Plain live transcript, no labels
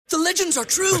The legends are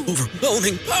true.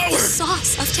 Overwhelming power!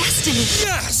 Sauce of destiny.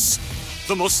 Yes!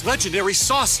 The most legendary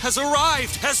sauce has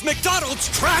arrived as McDonald's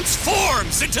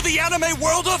transforms into the anime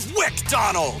world of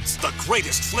WickDonald's. The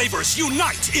greatest flavors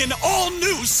unite in all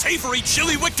new savory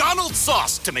chili McDonald's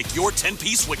sauce to make your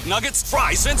 10-piece Wick Nuggets,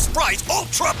 fries, and Sprite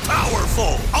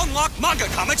ultra-powerful. Unlock manga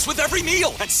comics with every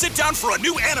meal and sit down for a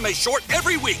new anime short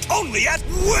every week only at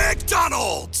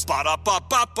WickDonald's.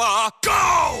 Ba-da-ba-ba-ba,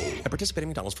 go! At participating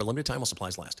McDonald's for a limited time while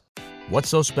supplies last. What's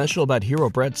so special about Hero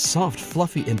Bread's soft,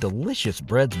 fluffy, and delicious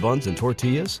breads, buns, and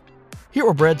tortillas?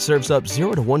 Hero Bread serves up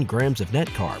 0 to 1 grams of net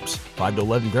carbs, 5 to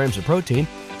 11 grams of protein,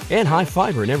 and high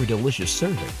fiber in every delicious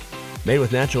serving. Made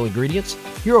with natural ingredients,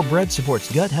 Hero Bread supports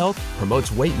gut health,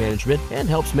 promotes weight management, and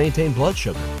helps maintain blood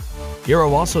sugar.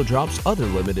 Hero also drops other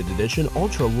limited edition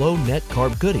ultra-low net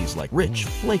carb goodies like rich,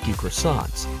 flaky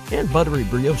croissants and buttery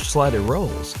brioche slider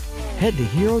rolls. Head to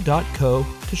hero.co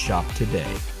to shop today.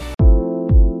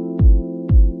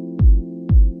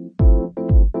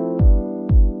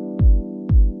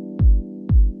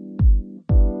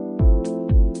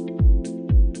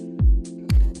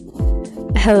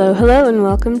 Hello, and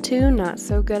welcome to Not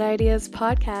So Good Ideas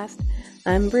podcast.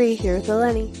 I'm Bree, here with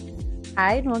Eleni.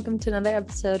 Hi, and welcome to another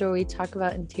episode where we talk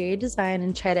about interior design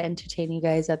and try to entertain you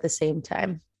guys at the same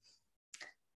time.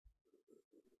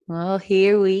 Well,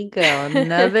 here we go.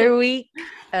 Another week,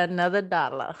 another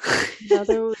dollar.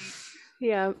 Another week.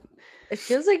 Yeah. It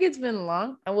feels like it's been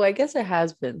long. Well, I guess it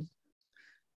has been.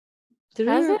 Did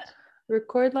we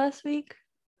record last week?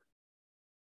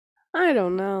 I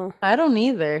don't know. I don't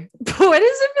either. But why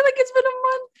does it feel like it's been a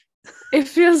month? It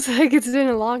feels like it's been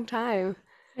a long time.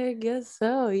 I guess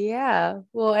so, yeah.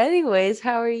 Well, anyways,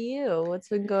 how are you? What's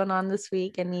been going on this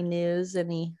week? Any news?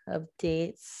 Any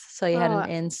updates? So you had an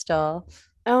install.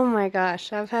 Oh my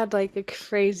gosh. I've had like a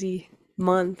crazy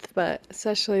month, but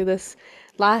especially this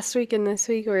last week and this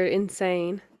week were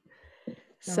insane.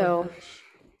 So,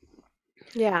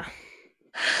 yeah.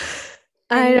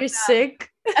 You're sick?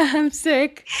 I'm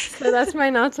sick. So that's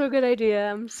my not so good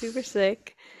idea. I'm super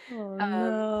sick. Oh,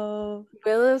 no.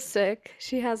 Willow's sick.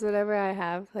 She has whatever I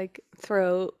have, like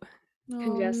throat,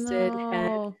 congested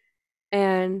head.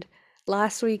 And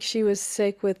last week she was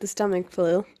sick with the stomach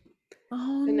flu.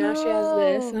 Oh, and now she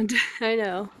has this. I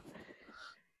know.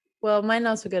 Well, my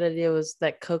not so good idea was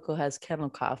that Coco has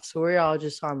kennel cough, so we're all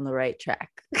just on the right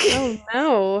track. Oh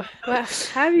no. Well,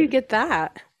 how do you get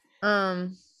that?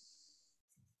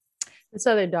 This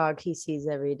other dog he sees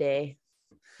every day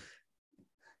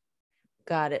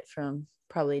got it from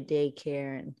probably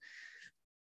daycare, and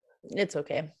it's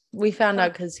okay. We found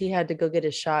out because he had to go get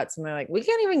his shots, and they're like, we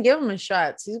can't even give him his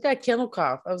shots. He's got kennel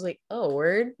cough. I was like, oh,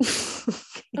 word.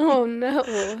 Oh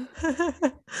no.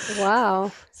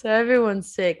 Wow. So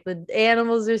everyone's sick. The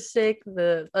animals are sick.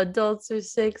 The adults are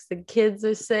sick. The kids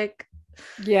are sick.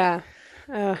 Yeah.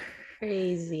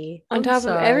 Crazy. On top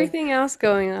of everything else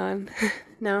going on.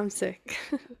 Now I'm sick.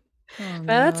 But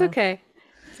that's okay.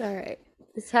 It's all right.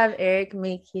 Let's have Eric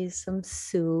make you some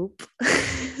soup.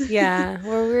 Yeah.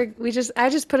 Well, I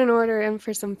just put an order in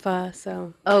for some pho,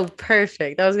 so. Oh,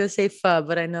 perfect. I was gonna say pho,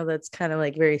 but I know that's kind of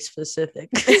like very specific.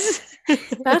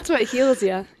 That's what heals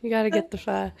you. You got to get the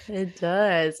pho. It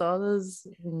does. All those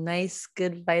nice,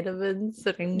 good vitamins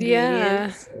and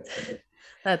ingredients. Yeah.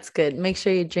 That's good. Make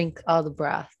sure you drink all the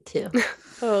broth too.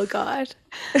 Oh God.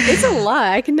 It's a lot.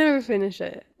 I can never finish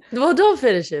it. Well, don't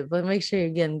finish it, but make sure you're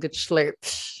getting good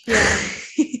slurps.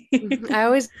 Yeah. I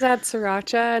always add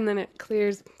sriracha and then it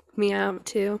clears me out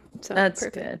too. So that's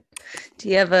perfect. Good. Do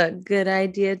you have a good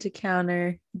idea to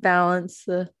counterbalance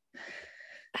the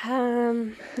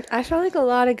I feel like a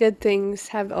lot of good things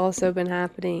have also been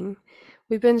happening.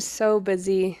 We've been so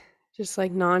busy. Just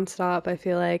like nonstop. I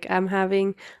feel like I'm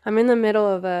in the middle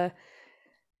of a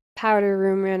powder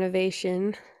room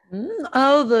renovation.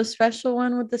 Oh, the special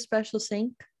one with the special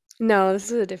sink? No,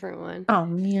 this is a different one. Oh,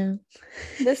 man.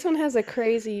 This one has a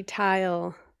crazy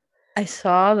tile. I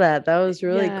saw that. That was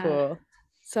really cool.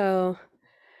 So,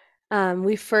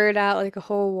 we furred out like a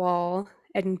whole wall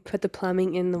and put the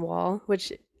plumbing in the wall,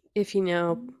 which, if you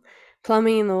know,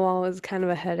 plumbing in the wall is kind of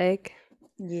a headache.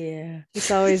 Yeah, it's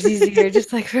always easier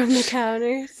just like from the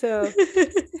counter. So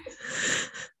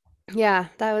yeah,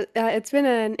 that was it's been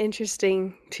an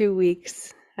interesting 2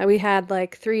 weeks. We had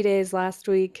like 3 days last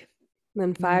week and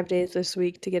then 5 days this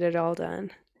week to get it all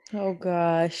done. Oh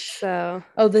gosh. So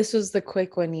this was the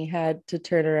quick one you had to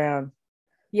turn around.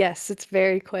 Yes, it's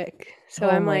very quick. So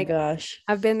I'm like, gosh,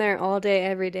 I've been there all day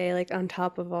every day, like on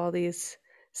top of all these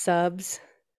subs.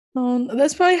 Oh,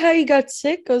 that's probably how you got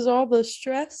sick, was all the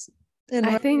stress.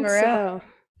 I think so.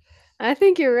 I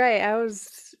think you're right.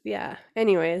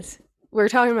 Anyways, we're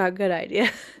talking about good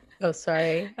idea. Oh,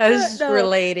 sorry. I was just No,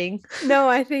 relating. no,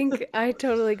 I think I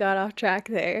totally got off track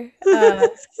there.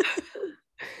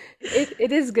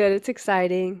 It is good. It's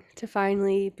exciting to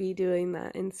finally be doing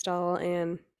that install,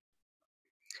 and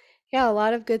yeah, a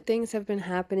lot of good things have been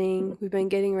happening. We've been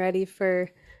getting ready for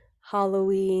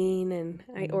Halloween, and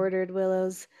I ordered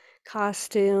Willow's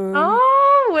costume.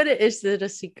 Oh, is it a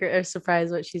secret or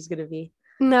surprise what she's gonna be?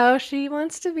 No, she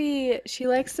likes the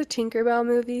Tinkerbell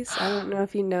movies. I don't know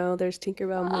if you know, there's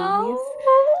Tinkerbell movies.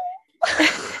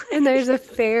 Oh. And there's a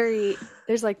fairy.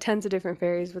 There's like tons of different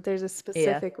fairies, but there's a Yeah.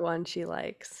 specific one she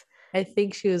likes. I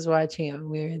think she was watching it when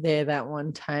we were there that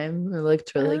one time. It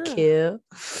looked really Oh, cute.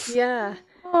 yeah.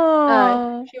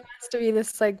 Oh, She wants to be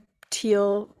this like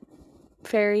teal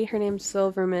fairy. Her name's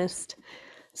Silver Mist.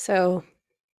 So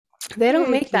they don't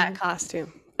very make that cute.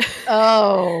 costume.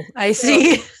 Oh, I So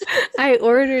see. I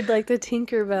ordered like the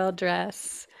Tinkerbell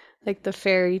dress, like the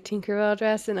fairy Tinkerbell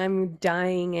dress, and I'm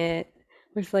dyeing it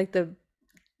with like the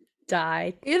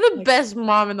dye, You're the like best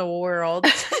mom in the world.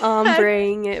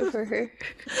 ombreing it for her.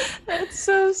 That's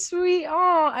so sweet.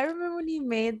 Oh, I remember when you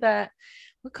made that.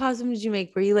 What costume did you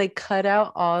make? Where you like cut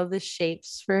out all the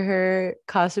shapes for her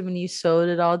costume and you sewed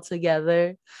it all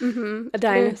together? A There-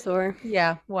 dinosaur.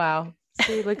 Yeah. Wow.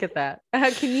 See, look at that.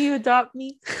 Can you adopt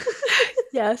me?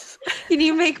 Yes, Can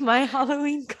you make my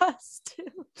Halloween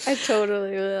costume? I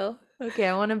totally will. Okay,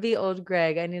 I want to be old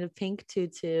Greg. I need a pink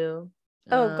tutu.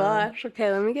 Oh Um, gosh. Okay,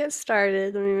 let me get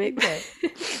started. Let me make okay.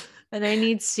 And I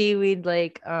need seaweed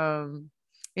like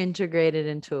integrated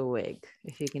into a wig,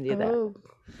 if you can do that. Oh,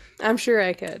 I'm sure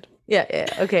I could. Yeah,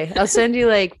 yeah. Okay. I'll send you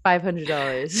like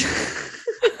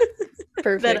 $500.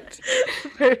 Perfect.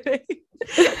 Perfect.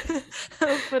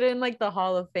 I'll put in like the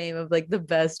Hall of Fame of like the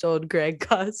best old Greg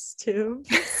costume.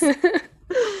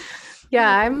 Yeah,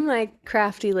 I'm like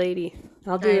crafty lady.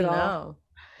 I'll do I it all. know.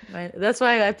 That's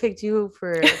why I picked you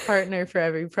for a partner for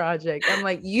every project. I'm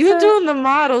like, you doing the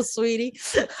model, sweetie.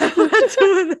 I'm not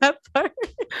doing that part.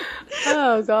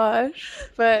 Oh gosh.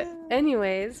 But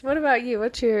anyways, what about you?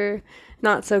 What's your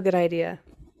not so good idea?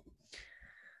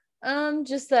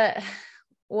 Just that.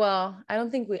 Well, I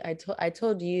don't think I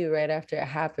told you right after it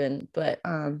happened, but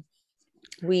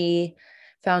we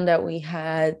found out we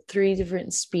had 3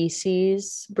 different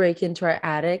species break into our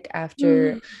attic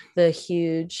after the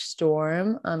huge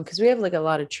storm. Because we have like a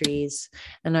lot of trees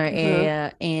in our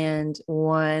area, and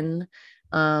one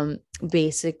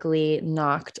basically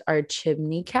knocked our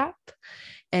chimney cap.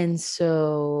 And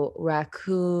so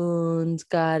raccoons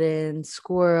got in,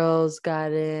 squirrels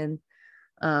got in.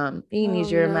 You can Oh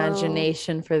use your no.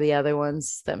 imagination for the other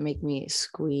ones that make me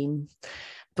scream.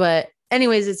 But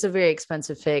anyways, it's a very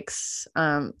expensive fix.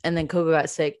 And then Coco got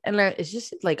sick, and it's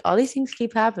just like all these things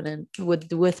keep happening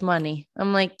with money.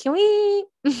 I'm like, can we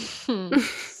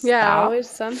Yeah, stop? always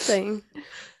something.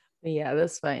 Yeah,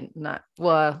 that's fine. Not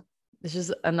well. It's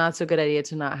just a not so good idea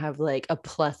to not have like a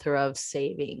plethora of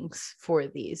savings for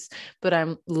these. But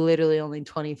I'm literally only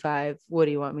 25. What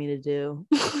do you want me to do?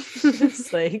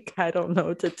 It's like, I don't know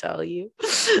what to tell you.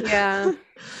 Yeah.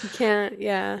 You can't,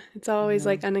 yeah. It's always Yeah.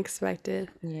 like unexpected.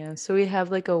 Yeah. So we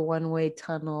have like a one-way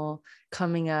tunnel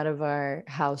coming out of our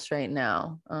house right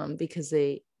now, because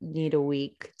they need a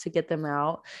week to get them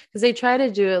out, because they try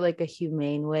to do it like a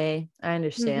humane way. I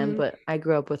understand, but I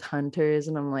grew up with hunters,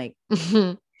 and I'm like,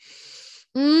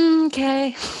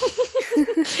 okay.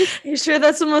 You sure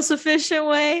that's the most efficient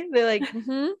way? They're like,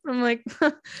 I'm like,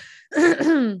 all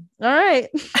right.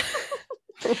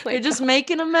 Oh my You're just God.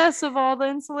 making a mess of all the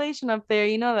insulation up there.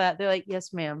 You know that. They're like,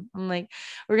 yes, ma'am. I'm like,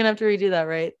 we're gonna have to redo that,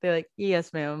 right? They're like,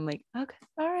 yes, ma'am. I'm like, okay,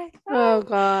 all right. Oh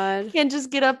God. Can't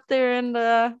just get up there and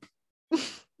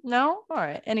no? All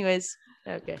right. Anyways,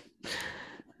 okay.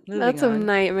 Moving That's a on.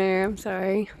 nightmare. I'm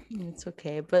sorry. It's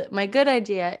okay. But my good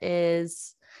idea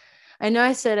is, I know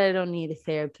I said I don't need a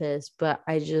therapist, but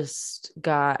I just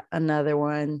got another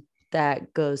one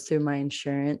that goes through my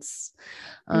insurance.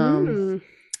 Mm.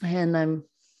 And I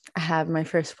have my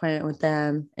first appointment with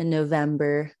them in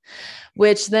November,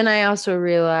 which then I also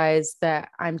realized that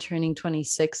I'm turning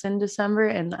 26 in December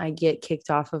and I get kicked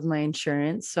off of my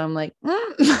insurance. So I'm like,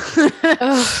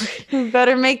 Oh,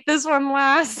 better make this one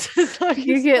last.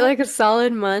 you get like a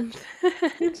solid month.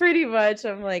 Pretty much.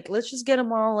 I'm like, let's just get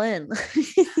them all in.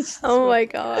 Oh my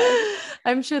God.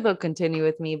 I'm sure they'll continue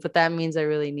with me, but that means I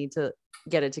really need to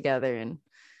get it together and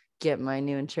get my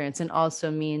new insurance. And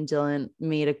also, me and Dylan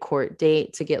made a court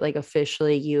date to get like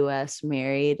officially US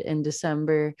married in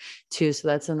December too. So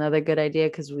that's another good idea,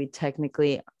 because we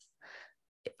technically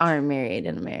aren't married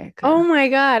in America. Oh my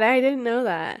God. I didn't know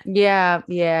that. Yeah.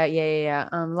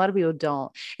 A lot of people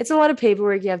don't. It's a lot of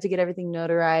paperwork. You have to get everything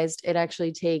notarized. It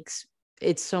actually takes,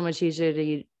 it's so much easier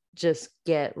to just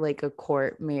get like a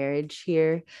court marriage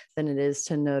here than it is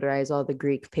to notarize all the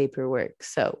Greek paperwork.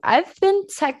 So I've been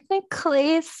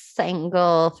technically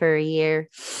single for a year.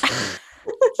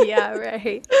 Yeah,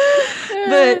 right.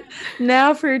 But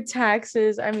now for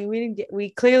taxes, I mean, we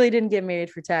clearly didn't get married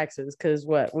for taxes because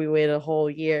we waited a whole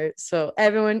year. So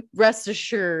everyone rest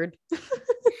assured,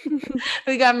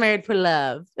 we got married for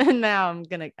love. And now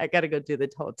I gotta go do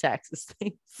the whole taxes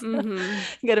thing. So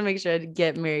I gotta make sure I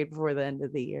get married before the end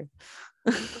of the year.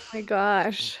 Oh my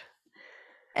gosh.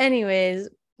 Anyways,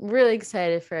 really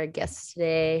excited for our guest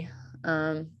today.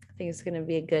 I think it's gonna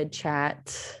be a good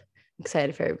chat.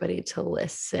 Excited for everybody to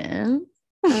listen.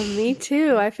 Me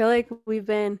too. I feel like we've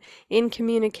been in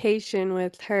communication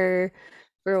with her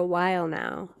for a while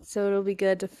now. So it'll be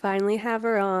good to finally have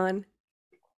her on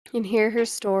and hear her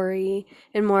story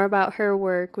and more about her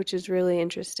work, which is really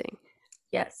interesting.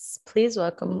 Yes, please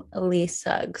welcome Leigh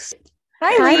Suggs.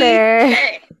 Hi there.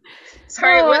 Hey.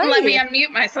 Sorry, it wouldn't let me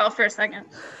unmute myself for a second.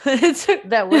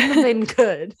 That wouldn't have been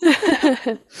good.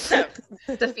 That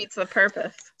defeats the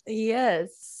purpose.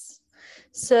 Yes.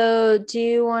 So do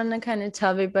you want to kind of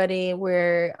tell everybody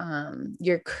where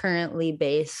you're currently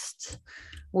based?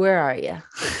 Where are you?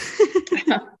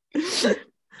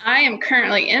 I am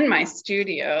currently in my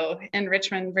studio in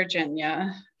Richmond,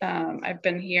 Virginia. I've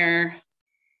been here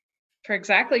for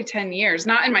exactly 10 years,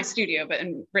 not in my studio, but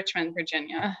in Richmond,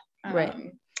 Virginia. Right.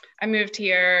 I moved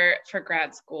here for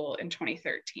grad school in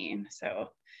 2013. So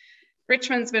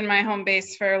Richmond's been my home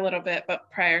base for a little bit, but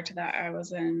prior to that, I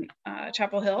was in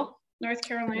Chapel Hill, North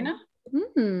Carolina,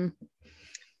 which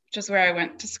is where I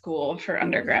went to school for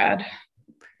undergrad.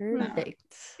 Perfect.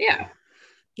 Yeah.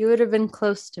 You would have been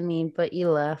close to me, but you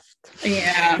left.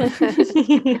 Yeah.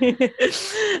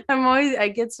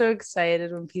 I get so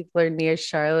excited when people are near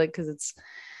Charlotte because it's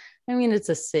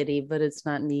a city, but it's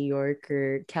not New York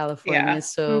or California. Yeah.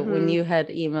 So when you had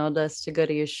emailed us to go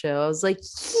to your show, I was like,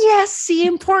 yes, the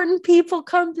important people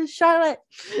come to Charlotte.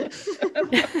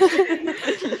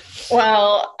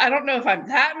 Well, I don't know if I'm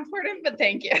that important, but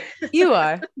thank you. You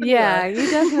are. Yeah, you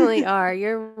definitely are.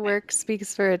 Your work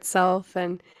speaks for itself,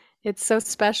 and it's so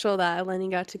special that Lenny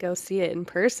got to go see it in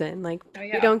person. Like,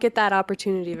 we don't get that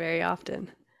opportunity very often.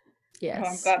 Yes.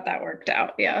 Well, I'm glad that worked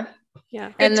out. Yeah.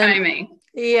 Yeah. Good timing.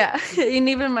 Yeah. And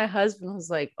even my husband was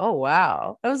like, oh,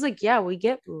 wow. I was like, yeah, we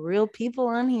get real people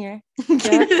on here.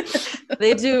 Yeah.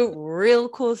 They do real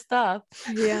cool stuff.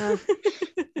 Yeah.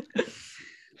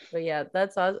 But yeah,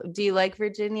 that's awesome. Do you like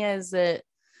Virginia?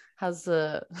 How's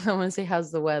the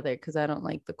weather? Because I don't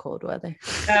like the cold weather.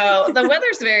 Oh, the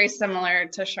weather's very similar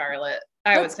to Charlotte,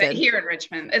 I would say, good. here in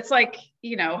Richmond. It's like,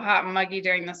 hot and muggy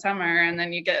during the summer, and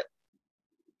then you get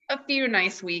a few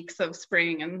nice weeks of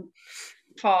spring and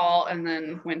fall, and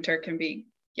then winter can be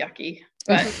yucky.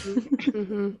 But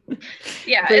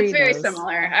yeah, it's very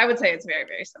similar. I would say it's very,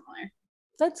 very similar.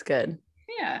 That's good.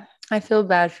 Yeah. I feel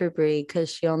bad for Brie because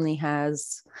she only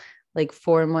has like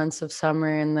 4 months of summer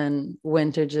and then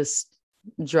winter just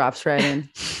drops right in.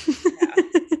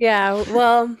 Yeah,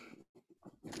 well,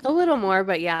 a little more,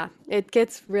 but yeah, it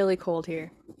gets really cold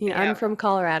here. I'm from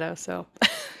Colorado, so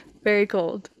very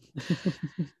cold.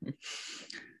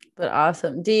 But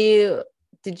awesome. Did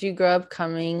you grow up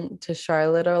coming to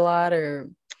Charlotte a lot, or?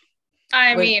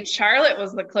 I mean, Charlotte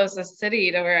was the closest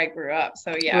city to where I grew up.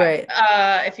 So yeah, right.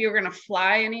 If you were going to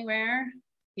fly anywhere,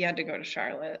 you had to go to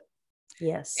Charlotte.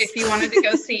 Yes. If you wanted to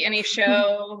go see any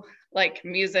show, like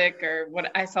music or what,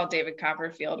 I saw David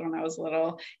Copperfield when I was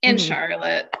little in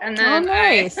Charlotte. And then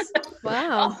nice. I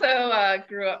also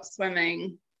grew up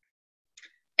swimming.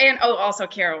 And also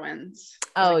Carowinds.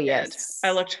 Oh, yes.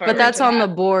 I looked forward to But that's that. on the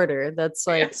border. That's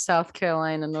like South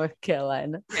Carolina, North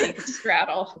Carolina. Yeah, you could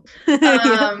straddle.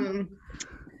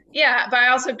 Yeah, but I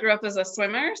also grew up as a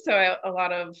swimmer. So a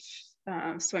lot of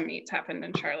swim meets happened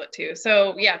in Charlotte too.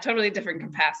 So yeah, totally different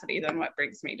capacity than what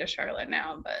brings me to Charlotte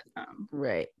now. But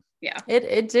right. Yeah.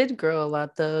 It did grow a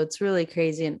lot though. It's really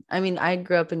crazy. And I mean, I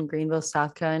grew up in Greenville,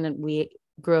 South Carolina, and we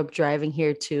grew up driving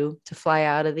here too to fly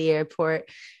out of the airport.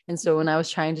 And so when I was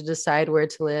trying to decide where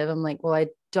to live, I'm like, well, I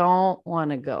don't want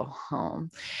to go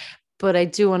home, but I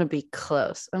do want to be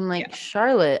close. I'm like,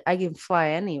 Charlotte, I can fly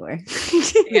anywhere.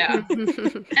 Yeah.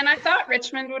 And I thought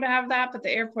Richmond would have that, but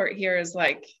the airport here is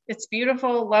like, it's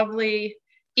beautiful, lovely,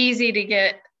 easy to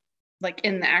get like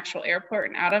in the actual airport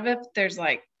and out of it. There's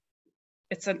like,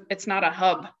 it's not a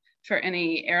hub for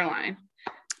any airline.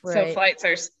 Right. So flights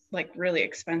are like really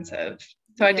expensive.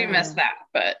 So I do miss that,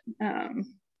 but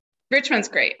Richmond's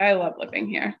great. I love living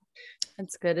here.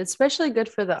 It's good. It's especially good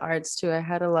for the arts too. I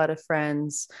had a lot of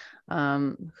friends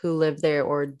who live there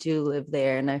or do live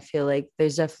there. And I feel like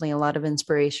there's definitely a lot of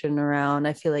inspiration around.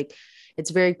 I feel like it's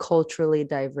very culturally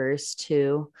diverse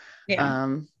too.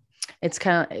 Yeah. It's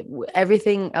kind of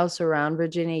everything else around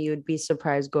Virginia. You would be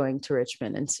surprised going to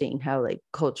Richmond and seeing how like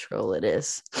cultural it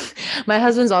is. My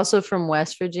husband's also from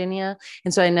West Virginia.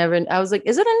 And so I was like,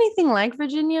 is it anything like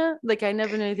Virginia? Like, I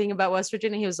never knew anything about West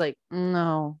Virginia. He was like,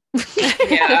 no.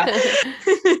 Yeah.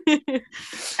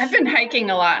 I've been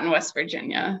hiking a lot in West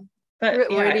Virginia.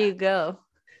 But Where do you go?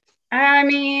 I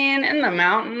mean, in the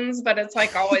mountains, but it's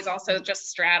like always also just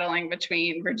straddling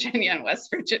between Virginia and West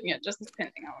Virginia, just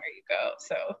depending on where you go.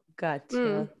 So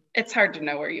Gotcha. It's hard to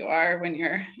know where you are when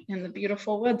you're in the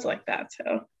beautiful woods like that.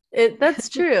 So that's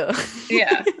true.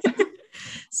 Yeah.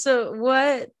 So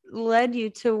what led you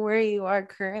to where you are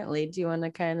currently? Do you want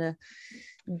to kind of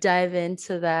dive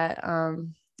into that?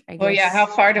 How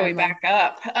far do we back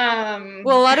up?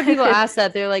 Well, a lot of people ask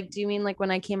that. They're like, do you mean like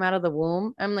when I came out of the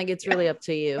womb? I'm like, it's really up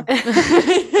to you.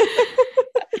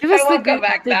 Give us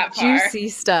the juicy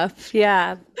stuff.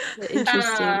 Yeah.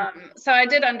 Interesting. So I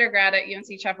did undergrad at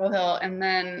UNC Chapel Hill, and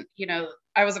then,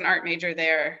 I was an art major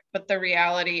there, but the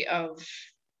reality of,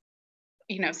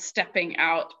 stepping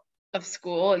out of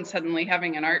school and suddenly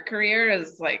having an art career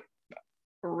is like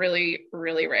really,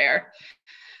 really rare.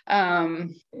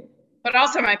 But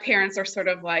also my parents are sort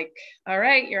of like, all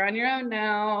right, you're on your own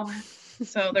now.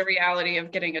 So the reality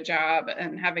of getting a job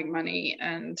and having money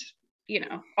and,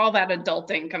 all that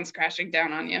adulting comes crashing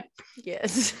down on you.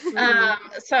 Yes.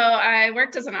 So I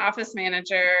worked as an office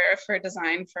manager for a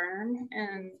design firm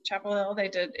in Chapel Hill. They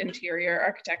did interior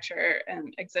architecture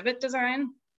and exhibit design.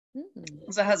 It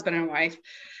was a husband and wife.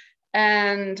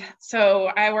 And so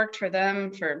I worked for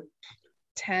them for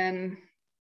 10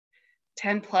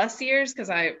 plus years, because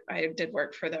I did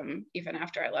work for them even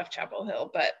after I left Chapel Hill.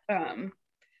 But,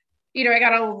 I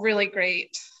got a really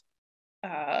great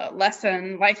life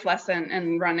lesson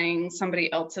in running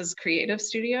somebody else's creative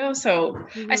studio. So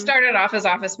I started off as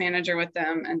office manager with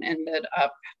them and ended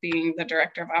up being the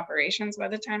director of operations by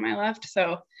the time I left.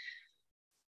 So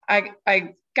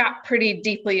I got pretty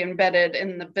deeply embedded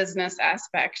in the business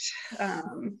aspect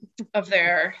of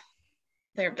their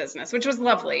business, which was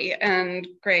lovely and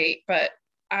great. But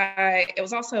I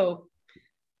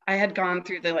had gone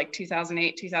through the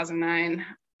 2008, 2009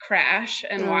 crash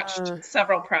and watched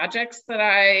several projects that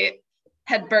I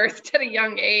had birthed at a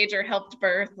young age or helped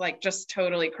birth, just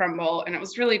totally crumble. And it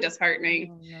was really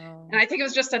disheartening. Oh, no. And I think it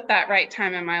was just at that right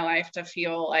time in my life to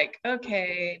feel like,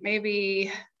 okay,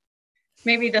 maybe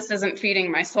this isn't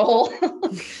feeding my soul.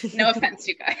 No offense,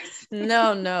 you guys.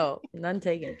 No, none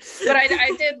taken. But I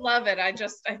did love it.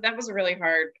 That was a really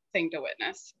hard thing to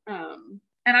witness. And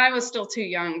I was still too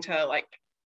young to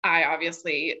I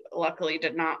obviously, luckily,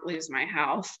 did not lose my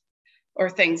house or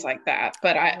things like that.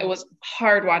 But it was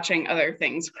hard watching other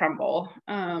things crumble.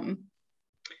 And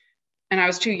I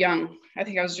was too young. I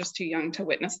think I was just too young to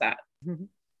witness that. Mm-hmm.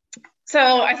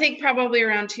 So I think probably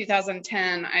around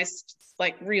 2010, I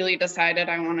really decided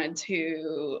I wanted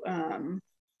to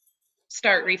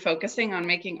start refocusing on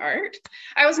making art.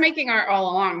 I was making art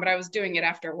all along, but I was doing it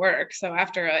after work. So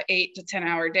after an 8 to 10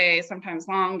 hour day, sometimes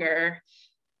longer,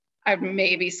 I'd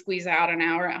maybe squeeze out an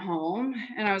hour at home,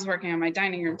 and I was working on my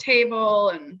dining room table,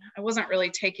 and I wasn't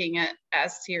really taking it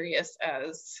as serious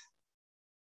as,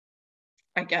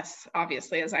 I guess,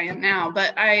 obviously, as I am now.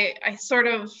 But I sort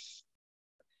of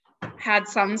had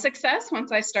some success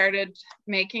once I started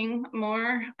making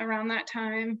more around that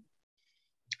time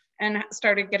and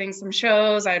started getting some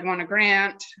shows. I'd won a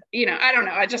grant. I don't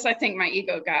know. I think my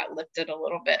ego got lifted a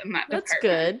little bit in that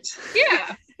department. That's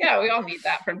good. Yeah, we all need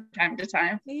that from time to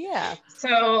time. Yeah.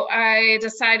 So I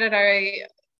decided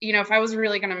if I was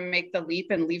really going to make the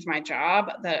leap and leave my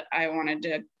job, that I wanted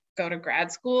to go to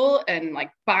grad school and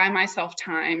buy myself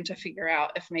time to figure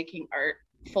out if making art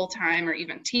full-time or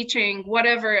even teaching,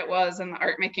 whatever it was in the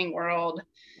art making world,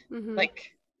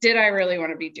 did I really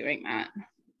want to be doing that?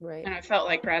 Right. And I felt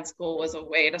like grad school was a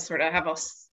way to sort of have a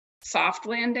soft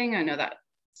landing. I know that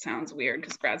sounds weird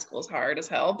because grad school is hard as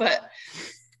hell, but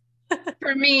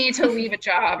for me to leave a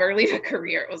job or leave a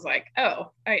career, it was like,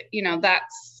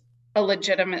 that's a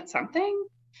legitimate something.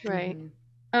 Right.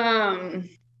 I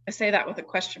say that with a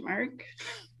question mark,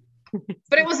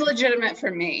 but it was legitimate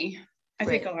for me. I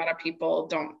think a lot of people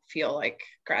don't feel like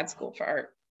grad school for art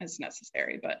is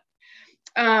necessary, but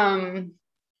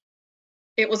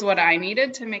it was what I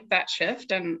needed to make that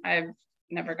shift, and I've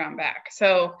never gone back.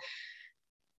 So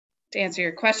to answer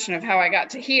your question of how I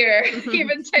got to here,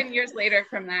 even 10 years later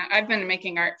from that, I've been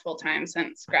making art full time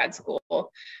since grad school.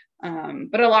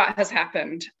 But a lot has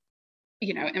happened,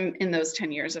 in those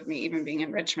 10 years of me even being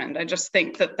in Richmond. I just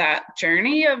think that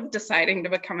journey of deciding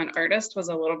to become an artist was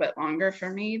a little bit longer for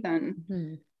me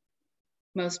than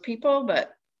most people,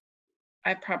 but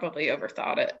I probably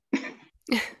overthought it.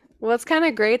 Well, it's kind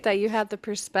of great that you had the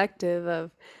perspective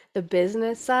of the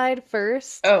business side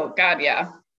first. Oh God,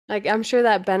 yeah. Like, I'm sure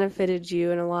that benefited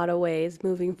you in a lot of ways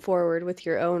moving forward with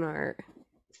your own art.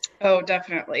 Oh,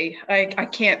 definitely. I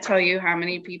can't tell you how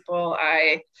many people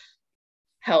I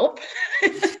help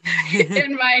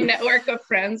in my network of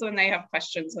friends when they have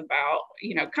questions about,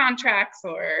 contracts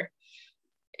or,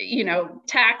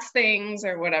 tax things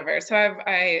or whatever. So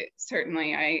I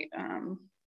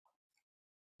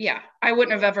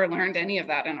wouldn't have ever learned any of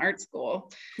that in art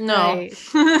school. No.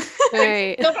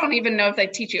 Right. I still don't even know if they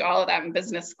teach you all of that in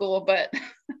business school, but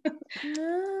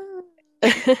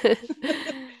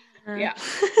yeah.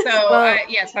 So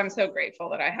yes, I'm so grateful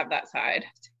that I have that side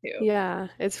too. Yeah,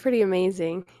 it's pretty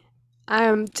amazing.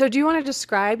 So do you want to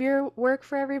describe your work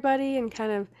for everybody and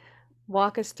kind of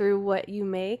walk us through what you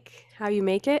make, how you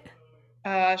make it?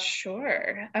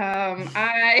 Sure. I'm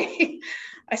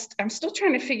still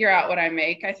trying to figure out what I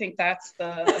make. I think that's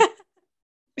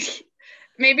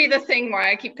maybe the thing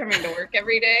why I keep coming to work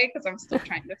every day, because I'm still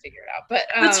trying to figure it out. But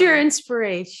what's your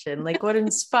inspiration? Like, what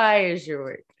inspires your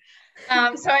work?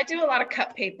 So I do a lot of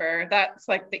cut paper. That's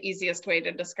like the easiest way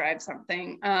to describe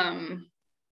something.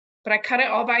 But I cut it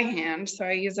all by hand. So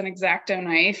I use an X-Acto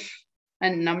knife, a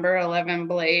number 11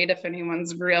 blade, if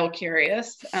anyone's real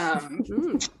curious. So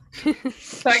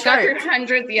I go through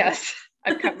hundreds. Yes,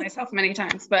 I've cut myself many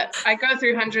times, but I go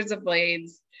through hundreds of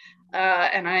blades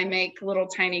and I make little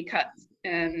tiny cuts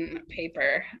in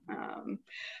paper.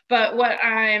 But what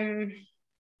I'm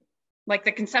like,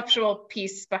 the conceptual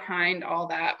piece behind all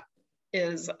that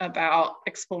is about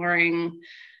exploring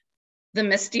the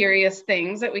mysterious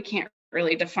things that we can't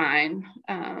really define.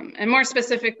 And more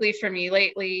specifically for me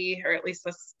lately, or at least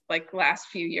this last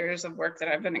few years of work that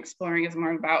I've been exploring, is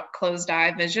more about closed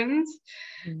eye visions.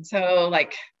 So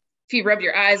like if you rub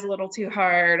your eyes a little too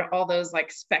hard, all those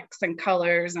like specks and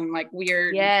colors and like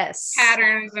weird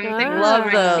patterns and things.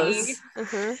 Love those.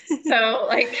 So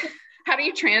like, how do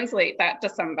you translate that to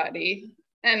somebody?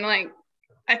 And like,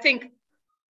 I think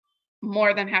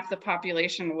more than half the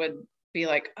population would be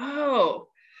like, oh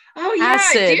yeah,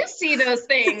 acid. I do see those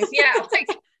things. Yeah, like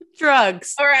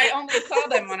drugs. Or I only saw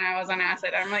them when I was on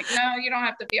acid. I'm like, no, you don't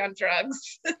have to be on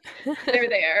drugs. They're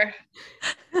there.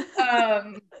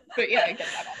 But yeah, I get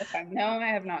that all the time. No, I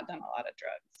have not done a lot of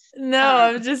drugs. No,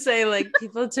 I'm just saying, like,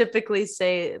 people typically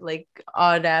say like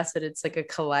on acid it's like a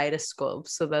kaleidoscope,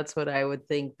 so that's what I would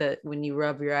think, that when you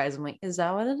rub your eyes, I'm like, is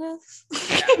that what it is?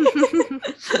 Yeah.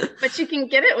 But you can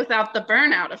get it without the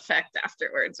burnout effect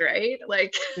afterwards, right?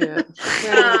 Like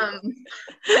I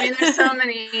mean, there's so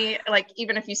many, like,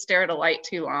 even if you stare at a light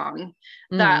too long,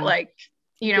 that like,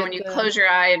 when you close your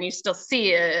eye and you still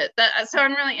see it, so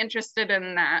I'm really interested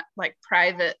in that like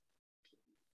private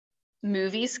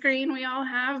movie screen we all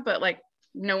have, but like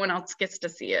no one else gets to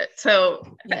see it.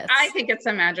 So I think it's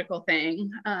a magical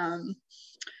thing.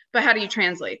 But how do you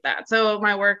translate that? So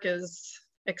my work is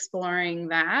exploring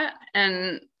that,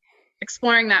 and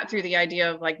exploring that through the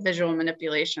idea of like visual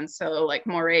manipulation. So like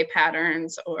moire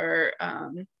patterns or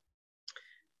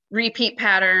repeat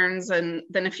patterns. And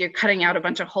then if you're cutting out a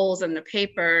bunch of holes in the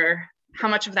paper, how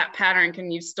much of that pattern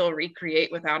can you still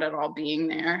recreate without it all being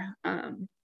there?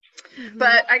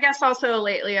 But I guess also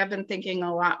lately I've been thinking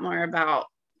a lot more about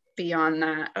beyond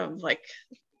that, of like,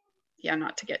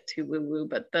 not to get too woo-woo,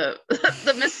 but the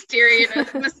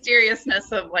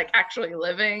mysteriousness of like actually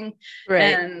living,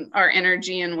 and our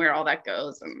energy and where all that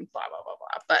goes and blah, blah, blah,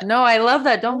 blah. But no, I love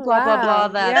that. Don't blah, blah, blah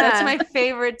that. Yeah. That's my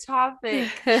favorite topic.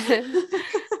 I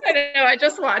don't know. I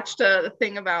just watched a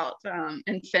thing about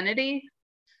infinity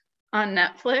on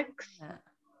Netflix. Yeah.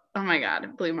 Oh my God,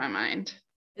 it blew my mind.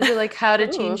 Is it like how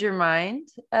to change your mind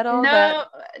at all?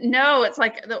 No, it's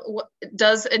like,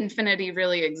 does infinity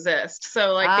really exist?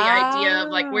 So like the idea of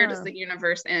like, where does the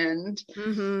universe end?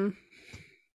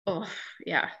 Oh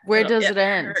yeah. Where does it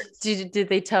end? Did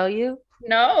they tell you?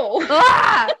 No.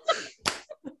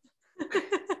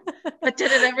 But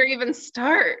did it ever even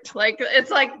start? Like,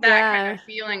 it's like that kind of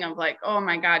feeling of like, oh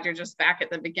my God, you're just back at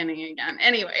the beginning again.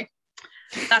 Anyway.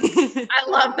 I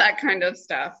love that kind of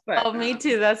stuff. But me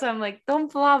too. That's why I'm like,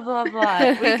 don't blah blah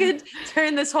blah. We could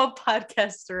turn this whole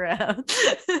podcast around.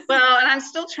 Well, and I'm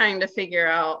still trying to figure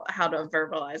out how to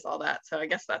verbalize all that. So I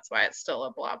guess that's why it's still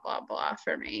a blah blah blah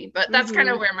for me. But that's kind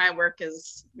of where my work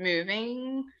is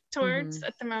moving towards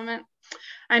at the moment.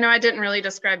 I know I didn't really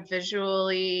describe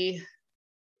visually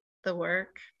the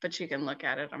work, but you can look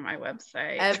at it on my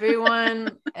website.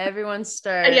 Everyone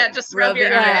start. Just rub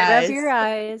your eyes. Rub your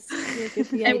eyes.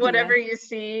 And whatever you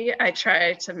see, I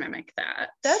try to mimic that.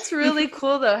 That's really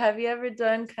cool though. Have you ever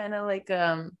done kind of like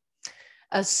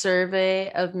a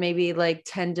survey of maybe like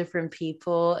 10 different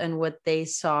people and what they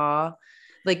saw,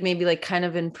 like maybe like kind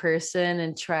of in person,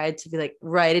 and tried to be like,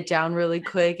 write it down really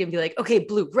quick and be like, okay,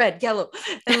 blue, red, yellow.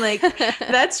 And like,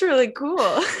 that's really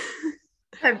cool.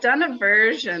 I've done a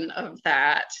version of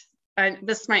that.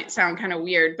 This might sound kind of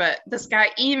weird, but this guy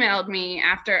emailed me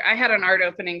after I had an art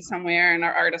opening somewhere in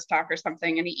our artist talk or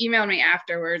something. And he emailed me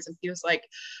afterwards and he was like,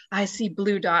 I see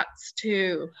blue dots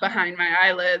too behind my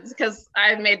eyelids. Because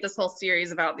I've made this whole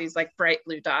series about these like bright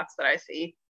blue dots that I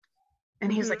see.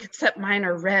 And he was like, except mine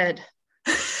are red.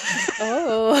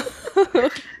 Oh. So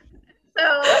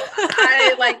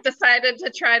I like decided to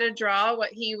try to draw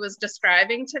what he was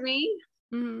describing to me.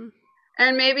 Mm-hmm.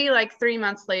 And maybe like 3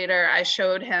 months later, I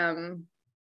showed him,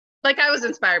 like I was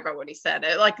inspired by what he said.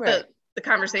 The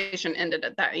conversation ended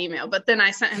at that email, but then I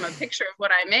sent him a picture of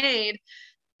what I made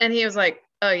and he was like,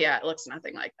 oh yeah, it looks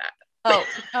nothing like that.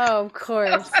 Oh, of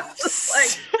course.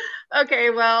 Like, okay,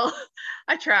 well,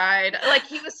 I tried. Like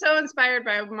he was so inspired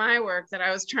by my work that I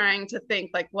was trying to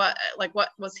think like what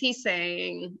was he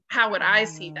saying? How would I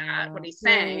see that? What he's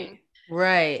saying?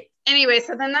 Right. Anyway,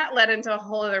 so then that led into a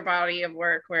whole other body of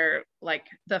work where like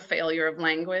the failure of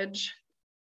language,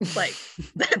 like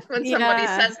when somebody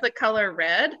says the color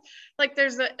red, like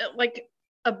there's a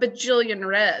bajillion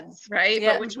reds, right?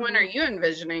 Yeah. But which one are you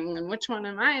envisioning and which one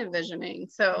am I envisioning?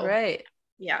 So right.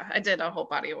 Yeah, I did a whole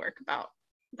body of work about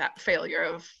that failure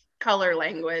of color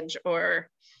language. Or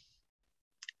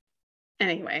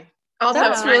anyway, also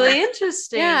that's really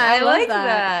interesting. Yeah, I like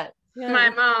that. Yeah. My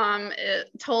mom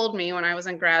told me when I was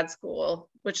in grad school,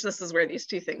 which this is where these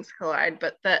two things collide,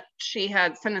 but that she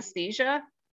had synesthesia.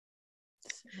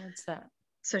 What's that?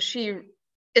 So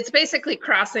it's basically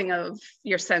crossing of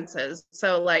your senses.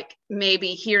 So like maybe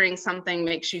hearing something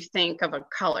makes you think of a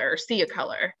color or see a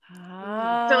color.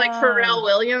 So like Pharrell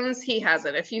Williams, he has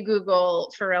it. If you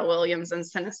Google Pharrell Williams and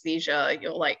synesthesia,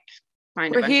 you'll like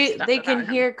find a bunch of stuff they about can him.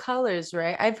 hear colors,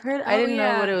 right? I've heard, I didn't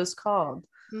know what it was called.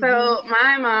 So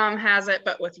my mom has it,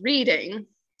 but with reading.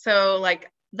 So like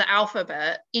the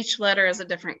alphabet, each letter is a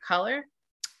different color.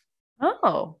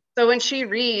 Oh. So when she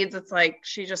reads, it's like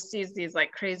she just sees these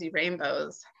like crazy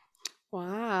rainbows.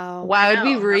 Wow. I'd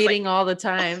be reading all the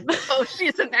time. Oh,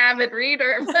 she's an avid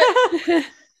reader. But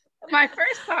my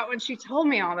first thought when she told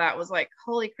me all that was like,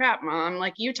 holy crap, Mom,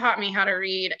 like you taught me how to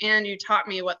read and you taught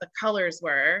me what the colors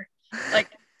were. Like,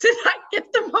 did I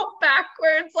get them all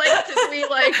backwards? Like, did we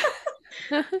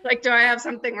like, do I have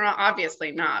something wrong?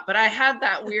 Obviously not. But I had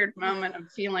that weird moment of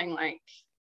feeling like,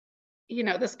 you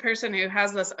know, this person who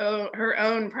has her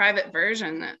own private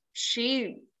version that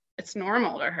it's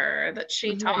normal to her, that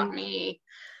she taught me.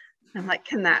 I'm like,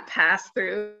 can that pass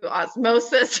through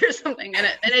osmosis or something? And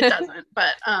it doesn't.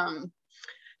 But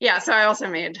yeah, so I also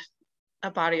made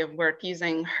a body of work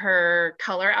using her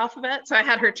color alphabet. So I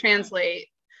had her translate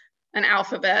an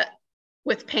alphabet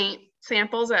with paint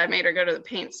samples. I made her go to the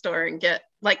paint store and get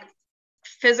like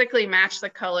physically match the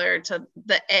color to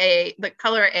the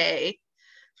color A.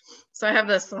 So I have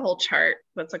this whole chart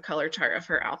that's a color chart of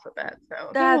her alphabet.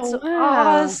 So that's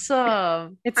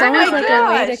awesome. It's almost like a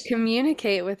way to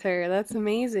communicate with her. That's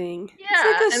amazing. Yeah,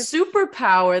 it's like a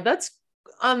superpower. That's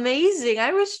amazing.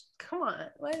 I wish. Come on.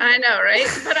 I know, right?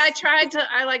 But I tried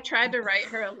to write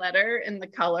her a letter in the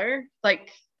color,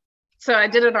 like. So I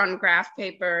did it on graph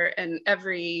paper, and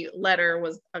every letter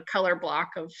was a color block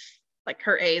of like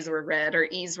her A's were red or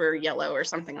E's were yellow or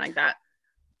something like that.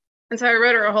 And so I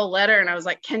wrote her a whole letter and I was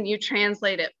like, can you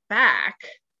translate it back?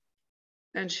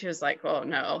 And she was like, oh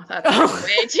no, that's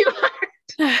way too hard.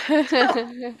 So,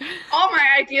 all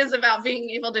my ideas about being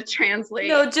able to translate.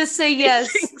 No, just say yes.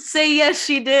 Say yes,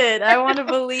 she did. I want to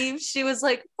believe she was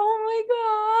like, oh my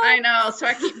God. I know. So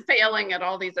I keep failing at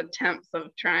all these attempts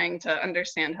of trying to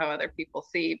understand how other people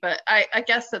see. But I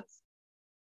guess it's,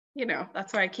 you know,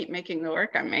 that's why I keep making the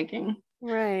work I'm making.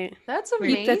 Right. That's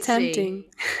amazing. Keep attempting.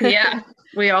 Yeah.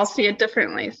 We all see it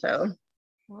differently. So.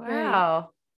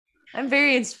 Wow. I'm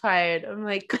very inspired. I'm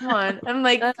like, come on. I'm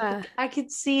like, I could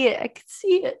see it. I could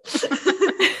see it.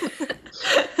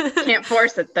 Can't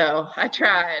force it though. I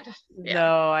tried. Yeah.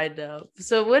 No, I know.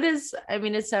 So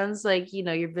it sounds like, you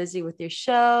know, you're busy with your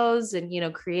shows and, you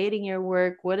know, creating your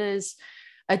work. What is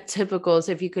a typical,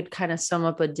 so if you could kind of sum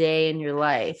up a day in your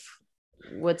life,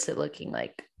 what's it looking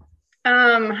like?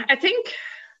 I think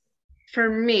for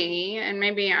me, and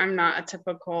maybe I'm not a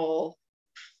typical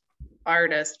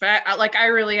artist, but I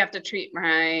really have to treat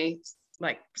my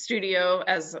like studio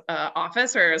as an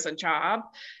office or as a job.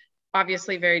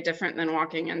 Obviously very different than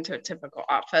walking into a typical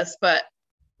office, but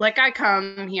like I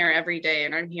come here every day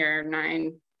and I'm here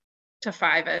 9 to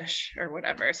 5-ish or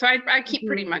whatever. So I keep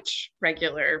pretty much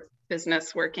regular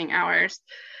business working hours.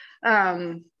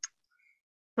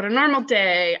 But a normal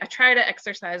day, I try to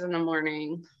exercise in the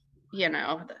morning. You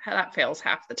know, that fails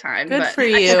half the time. Good but for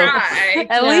you. I try.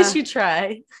 At least you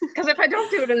try. Because if I don't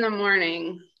do it in the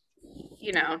morning,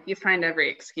 you know, you find every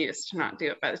excuse to not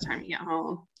do it by the time you get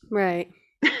home. Right.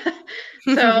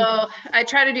 So I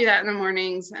try to do that in the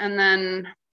mornings. And then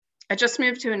I just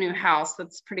moved to a new house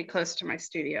that's pretty close to my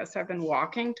studio. So I've been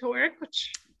walking to work,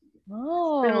 which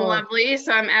has been lovely.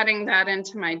 So I'm adding that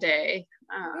into my day.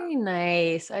 Very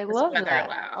nice. I love that.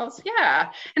 Allows.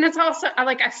 Yeah. And it's also,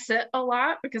 I sit a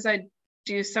lot because I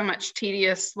do so much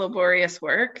tedious, laborious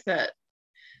work that,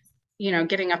 you know,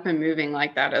 getting up and moving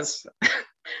like that is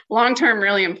long-term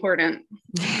really important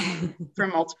for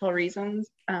multiple reasons.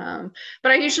 But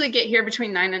I usually get here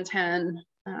between 9 and 10.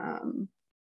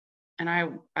 And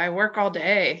I work all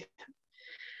day.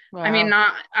 Wow. I mean,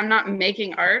 I'm not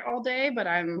making art all day, but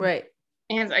I'm right.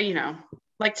 And, you know,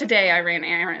 like today I ran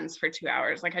errands for 2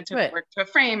 hours. Like I took work to a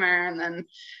framer and then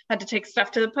had to take stuff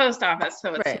to the post office.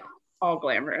 So it's not all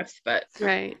glamorous, but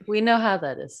we know how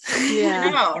that is. Yeah. I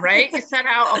know, right? You set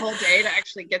out a whole day to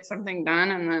actually get something done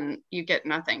and then you get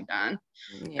nothing done.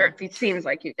 Yeah. Or it seems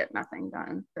like you get nothing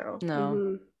done. So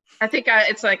no. I think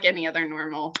it's like any other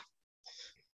normal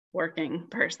working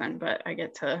person, but I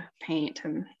get to paint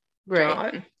and draw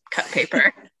and cut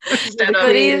paper instead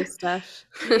of stuff.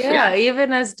 Yeah,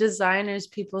 even as designers,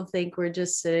 people think we're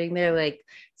just sitting there like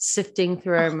sifting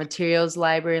through our materials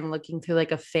library and looking through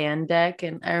like a fan deck.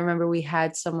 And I remember we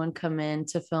had someone come in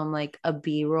to film like a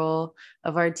B-roll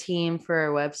of our team for our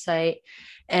website,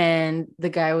 and the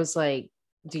guy was like,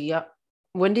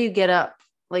 when do you get up?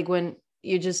 Like when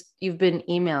you've been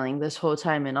emailing this whole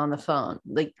time and on the phone,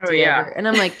 like and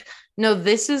I'm like, no,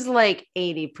 this is like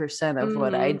 80% of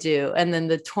what I do, and then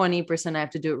the 20% I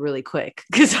have to do it really quick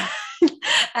because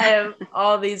I have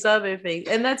all these other things.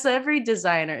 And that's every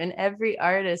designer and every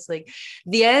artist. Like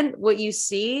the end, what you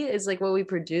see is like what we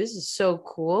produce is so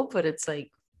cool, but it's like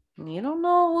you don't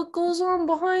know what goes on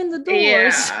behind the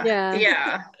doors.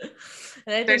 Yeah.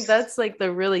 And I think that's like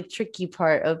the really tricky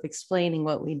part of explaining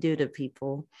what we do to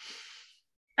people.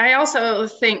 I also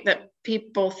think that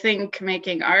people think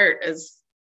making art is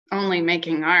only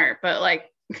making art, but like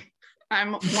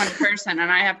I'm one person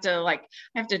and I have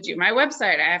to do my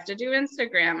website. I have to do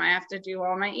Instagram. I have to do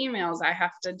all my emails. I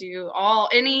have to do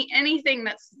anything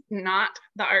that's not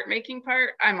the art making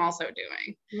part. I'm also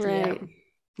doing. Right. Yeah.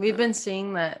 We've been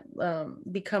seeing that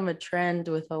become a trend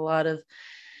with a lot of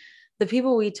the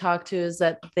people we talk to, is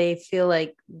that they feel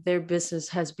like their business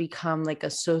has become like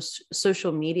a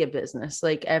social media business.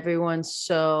 Like everyone's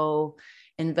so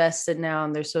invested now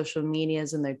in their social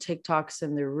medias and their TikToks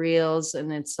and their reels.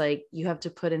 And it's like, you have to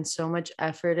put in so much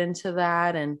effort into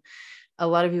that. And a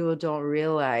lot of people don't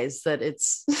realize that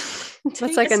it's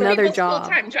like another job.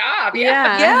 Full-time job.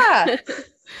 Yeah.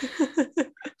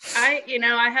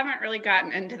 I haven't really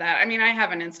gotten into that. I mean, I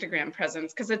have an Instagram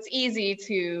presence because it's easy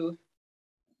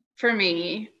for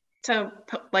me to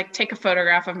like take a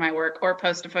photograph of my work or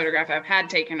post a photograph I've had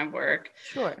taken of work.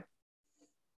 Sure.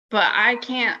 But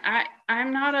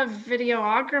I'm not a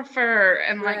videographer,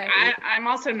 and like I'm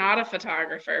also not a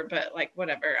photographer, but like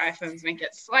whatever, iPhones make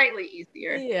it slightly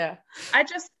easier. Yeah. I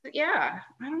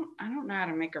don't know how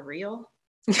to make a reel.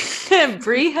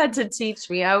 Bree had to teach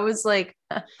me. I was like,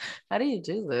 how do you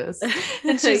do this?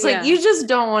 And she's like, you just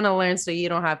don't want to learn, so you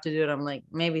don't have to do it. I'm like,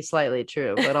 maybe slightly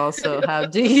true, but also how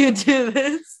do you do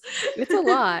this? It's a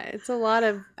lot. It's a lot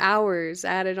of hours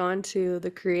added on to the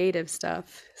creative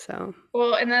stuff. So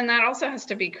well, and then that also has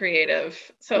to be creative.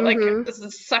 So like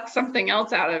this sucks something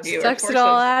else out of you. Sucks it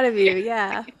all out of you.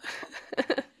 Yeah.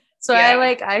 So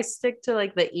I stick to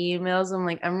like the emails. I'm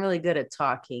like, I'm really good at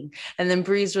talking. And then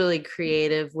Bree's really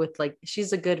creative with like,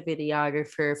 she's a good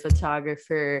videographer,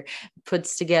 photographer,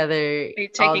 puts together. Are you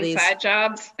taking all these side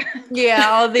jobs? Yeah.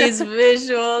 All these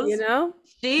visuals,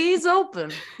 she's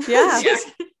open. Yeah.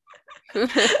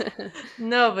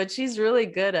 No, but she's really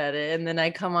good at it. And then I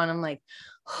come on, I'm like,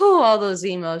 all those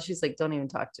emails. She's like, don't even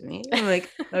talk to me. I'm like,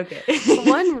 okay.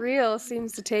 One reel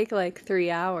seems to take like 3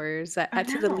 hours at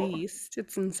the least.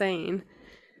 It's insane.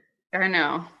 I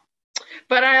know.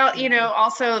 But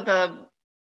also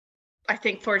I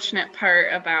think fortunate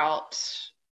part about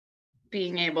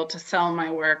being able to sell my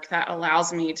work, that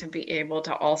allows me to be able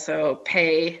to also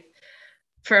pay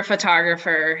for a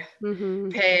photographer,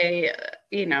 pay,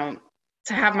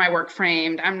 to have my work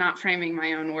framed. I'm not framing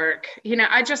my own work.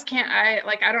 I just can't,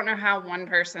 I don't know how one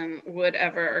person would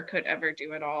ever or could ever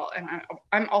do it all. And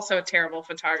I'm also a terrible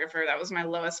photographer. That was my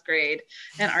lowest grade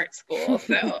in art school.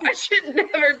 So I should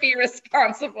never be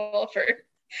responsible for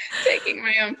taking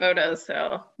my own photos.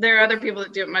 So there are other people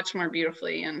that do it much more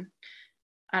beautifully. And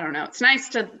I don't know. It's nice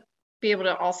to be able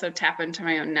to also tap into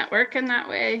my own network in that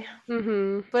way. But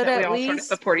that we at all sort of least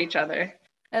support each other.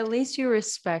 At least you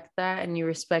respect that and you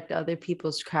respect other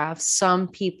people's crafts. Some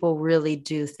people really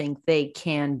do think they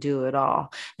can do it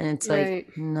all. And it's Right.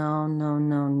 like, no, no,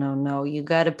 no, no, no. You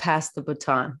got to pass the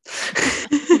baton.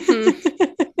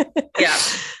 Yeah.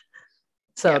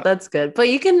 So that's good. But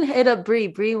you can hit up Bree.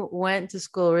 Bree went to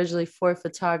school originally for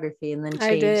photography and then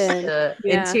I changed did. to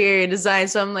Yeah. interior design.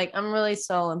 So I'm like, I'm really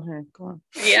selling her. Go on.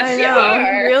 Yes, I you know,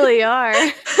 are. you really are.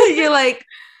 You're like,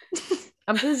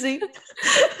 I'm busy.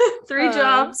 3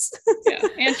 jobs. Yeah,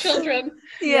 and children.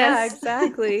 Yeah, Yes.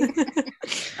 exactly.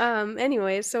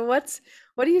 Anyway, so what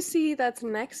do you see that's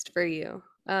next for you?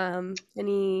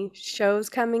 Any shows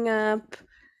coming up?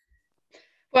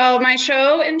 Well, my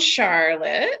show in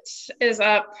Charlotte is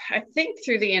up, I think,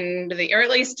 through the end of the, or at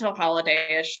least till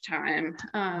holiday-ish time.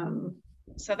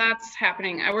 So that's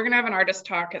happening. We're going to have an artist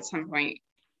talk at some point.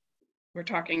 We're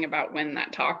talking about when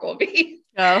that talk will be.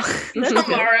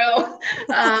 Tomorrow.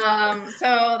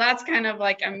 So that's kind of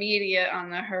like immediate on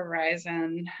the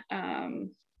horizon.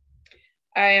 I'm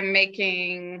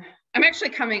actually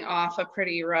coming off a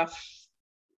pretty rough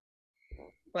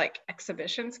like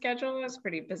exhibition schedule. I was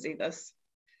pretty busy the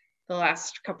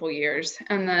last couple years.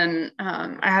 And then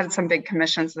I had some big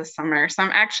commissions this summer. So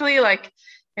I'm actually like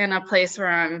in a place where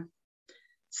I'm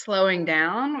slowing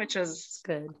down, which is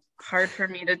good. Hard for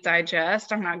me to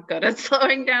digest. I'm not good at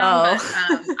slowing down,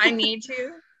 but I need to.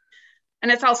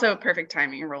 And it's also perfect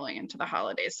timing rolling into the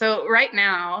holidays. So right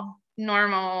now,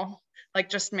 normal, like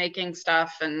just making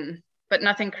stuff but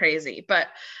nothing crazy. But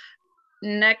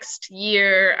next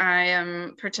year, I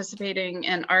am participating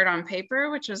in Art on Paper,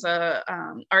 which is a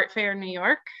art fair in New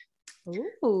York.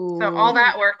 Ooh. So all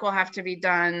that work will have to be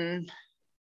done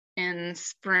in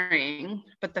spring,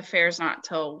 but the fair's not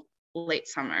till late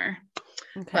summer.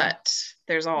 Okay. But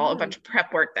there's a bunch of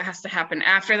prep work that has to happen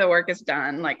after the work is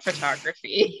done, like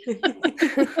photography.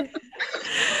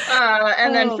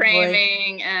 And then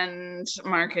framing and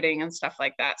marketing and stuff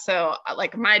like that. So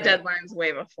like my deadline's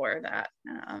way before that.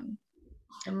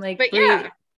 I'm like, but yeah,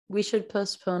 we should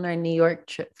postpone our New York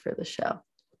trip for the show.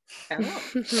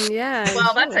 Oh. Yeah.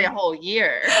 Well, that's a whole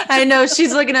year. I know.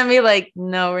 She's looking at me like,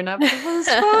 no, we're not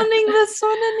postponing this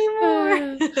one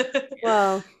anymore.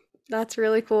 Well, that's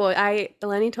really cool.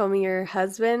 Lenny told me your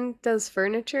husband does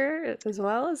furniture as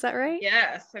well. Is that right?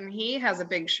 Yes. And he has a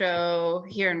big show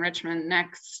here in Richmond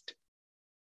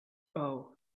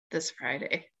this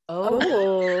Friday.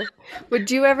 Oh. Would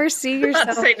you ever see yourself?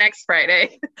 Let's say next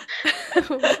Friday.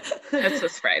 That's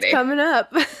this Friday. It's coming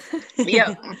up.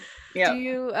 Yep. Do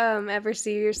you ever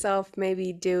see yourself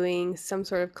maybe doing some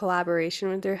sort of collaboration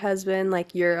with your husband,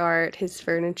 like your art, his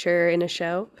furniture in a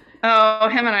show? Oh,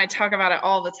 him and I talk about it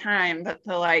all the time, but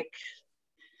the like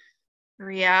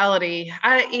reality,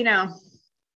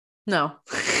 no.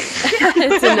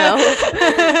 It's a no.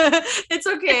 It's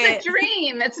okay. It's a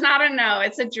dream. It's not a no.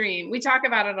 It's a dream. We talk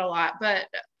about it a lot, but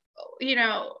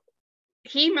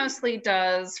he mostly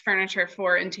does furniture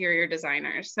for interior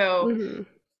designers. So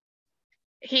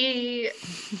a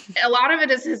lot of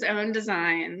it is his own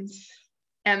designs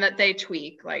and that they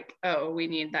tweak, like, oh, we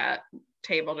need that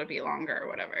table to be longer or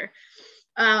whatever.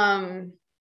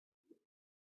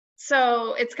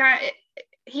 So it's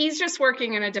he's just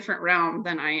working in a different realm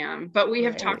than I am, but we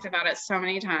have talked about it so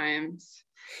many times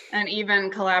and even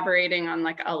collaborating on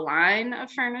like a line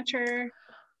of furniture.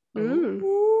 But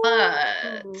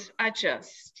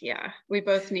we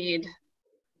both need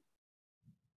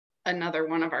another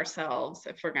one of ourselves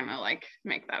if we're gonna like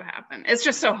make that happen. It's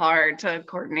just so hard to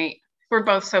coordinate. We're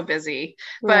both so busy,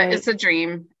 but it's a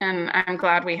dream and I'm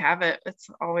glad we have it. It's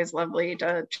always lovely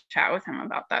to chat with him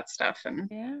about that stuff and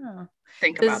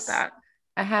think about that.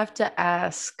 I have to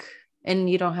ask, and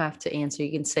you don't have to answer,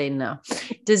 you can say no.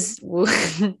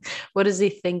 What does he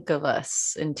think of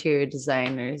us interior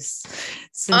designers?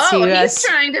 He's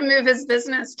trying to move his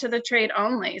business to the trade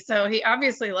only, so he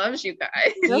obviously loves you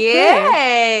guys.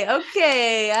 Yay!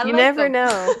 Okay. You never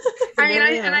know.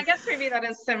 I guess maybe that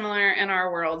is similar in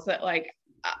our worlds, that like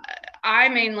I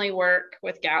mainly work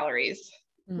with galleries,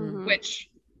 which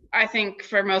I think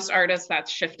for most artists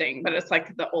that's shifting, but it's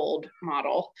like the old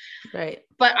model. Right.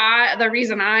 But the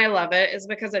reason I love it is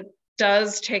because it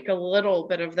does take a little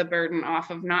bit of the burden off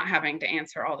of not having to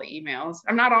answer all the emails.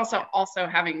 I'm not also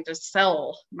having to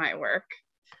sell my work.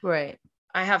 Right.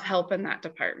 I have help in that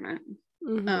department.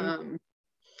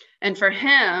 And for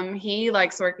him, he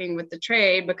likes working with the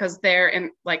trade because they're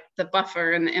in like the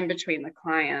buffer and the in between the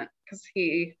client, because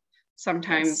he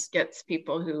sometimes gets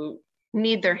people who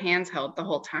need their hands held the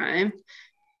whole time.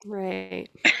 Right.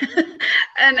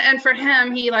 and for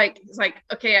him, he's like,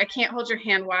 okay, I can't hold your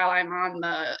hand while I'm on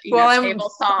the table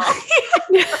saw.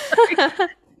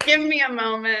 Give me a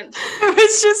moment. I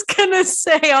was just gonna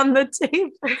say on the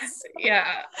table.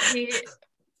 Yeah,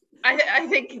 I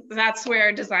think that's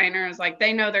where designers, like,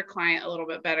 they know their client a little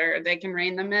bit better. They can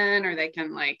rein them in, or they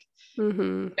can like,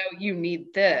 no, you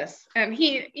need this, and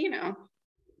he,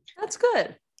 that's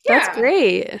good. That's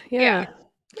great. Yeah.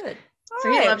 Good.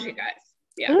 So he loves you guys.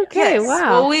 Yeah. Okay. Yes.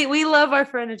 Wow. Well, we love our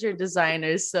furniture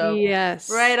designers, so yes,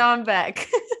 right on back.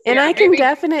 And I can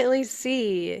definitely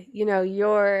see,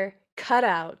 your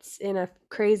cutouts in a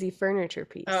crazy furniture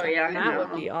piece. Oh yeah, that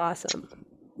would be awesome.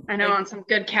 I know, on some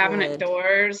good cabinet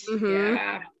doors. Mm-hmm.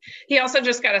 Yeah. He also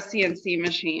just got a CNC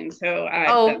machine, so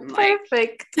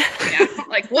perfect. Yeah,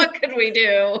 like, what could we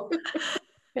do?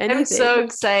 Anything. I'm so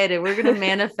excited. We're gonna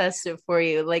manifest it for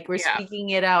you. Like, we're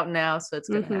speaking it out now, so it's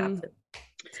gonna happen.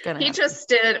 It's gonna happen. Just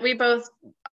did. We both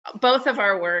of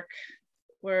our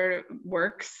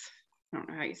works. I don't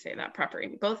know how you say that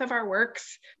properly. Both of our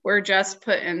works were just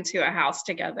put into a house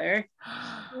together.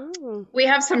 We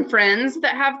have some friends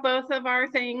that have both of our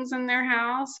things in their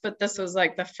house, but this was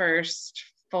like the first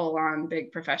full-on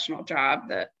big professional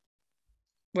job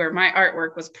where my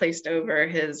artwork was placed over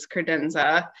his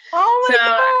credenza. Oh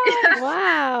my God.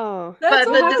 Wow. But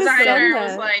the designer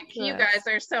was like, you guys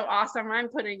are so awesome. I'm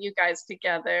putting you guys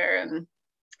together. And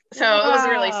so it was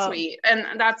really sweet.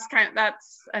 And that's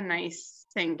a nice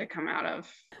thing to come out of.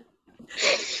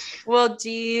 Well, do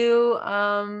you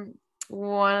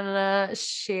want to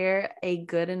share a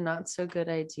good and not so good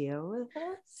idea with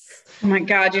us? Oh my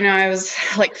God, I was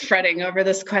like fretting over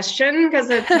this question because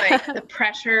it's like the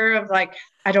pressure of like,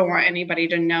 I don't want anybody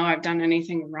to know I've done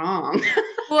anything wrong.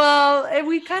 Well,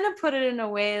 we kind of put it in a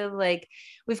way like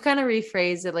we've kind of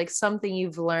rephrased it like something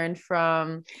you've learned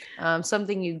from,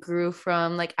 something you grew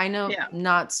from. Like, I know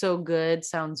not so good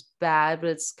sounds bad, but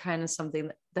it's kind of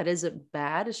something that isn't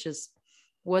bad. It's just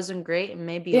wasn't great, and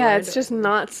maybe it's just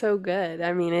not so good.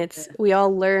 I mean, we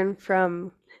all learn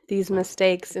from these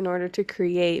mistakes in order to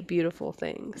create beautiful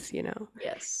things,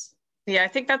 Yes. Yeah, I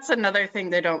think that's another thing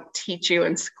they don't teach you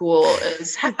in school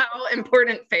is how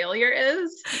important failure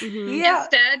is. Mm-hmm. Yeah.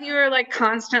 Instead, you are like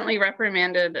constantly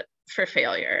reprimanded for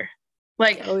failure.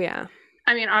 Like, oh yeah.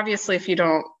 I mean, obviously, if you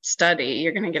don't study,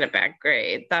 you're going to get a bad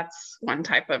grade. That's one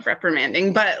type of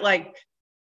reprimanding. But like,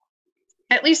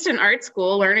 at least in art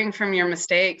school, learning from your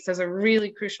mistakes is a really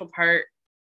crucial part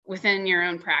within your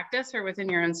own practice or within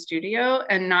your own studio,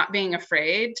 and not being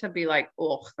afraid to be like,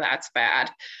 oh, that's bad.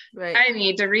 Right. I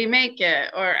need to remake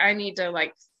it, or I need to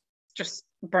like just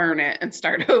burn it and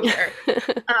start over.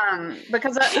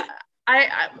 Because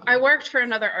I worked for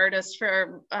another artist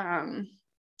for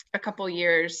a couple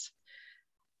years,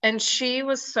 and she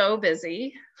was so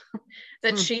busy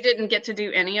that she didn't get to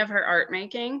do any of her art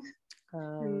making.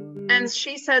 And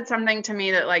she said something to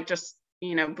me that like just,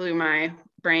 blew my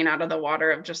brain out of the water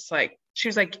of just like, she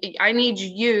was like, I need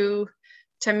you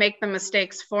to make the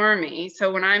mistakes for me.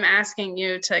 So when I'm asking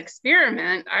you to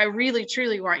experiment, I really,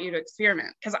 truly want you to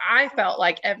experiment. Because I felt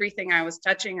like everything I was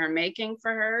touching or making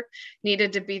for her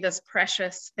needed to be this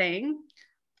precious thing.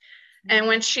 And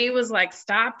when she was like,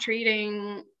 stop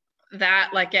treating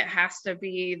that like it has to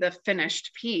be the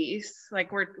finished piece, like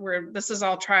this is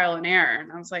all trial and error.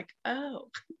 And I was like, oh,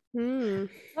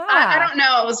 I don't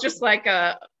know. It was just like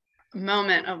a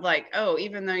moment of like, oh,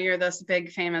 even though you're this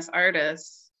big famous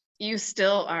artist, you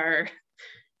still are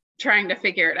trying to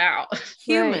figure it out.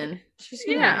 Human. Right. She's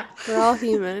human. Yeah, we're all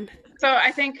human. So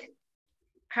I think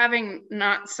having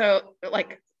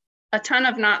a ton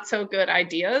of not so good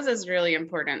ideas is really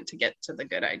important to get to the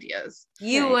good ideas.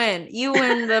 You win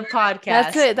the podcast.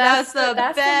 That's it. That's the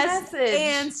best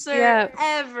answer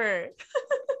ever.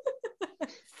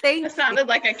 It sounded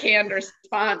like a canned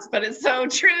response, but it's so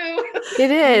true. It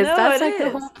is. That's like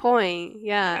the whole point.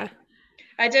 Yeah.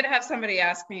 I did have somebody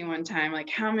ask me one time, like,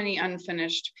 how many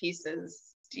unfinished pieces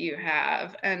do you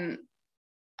have? And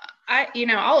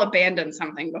I'll abandon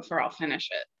something before I'll finish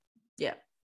it. Yeah.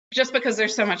 Just because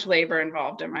there's so much labor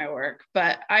involved in my work.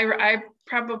 But I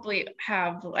probably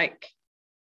have like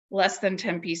less than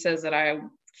 10 pieces that I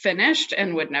finished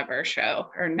and would never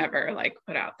show or never like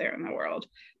put out there in the world.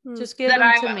 Just give them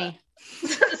to me.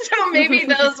 So maybe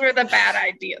those were the bad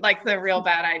idea, like the real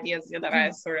bad ideas that I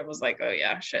sort of was like, oh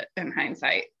yeah, shit, in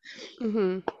hindsight.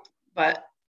 Mm-hmm. But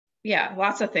yeah,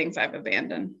 lots of things I've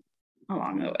abandoned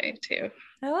along the way too.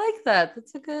 I like that.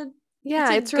 That's a good.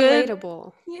 Yeah, it's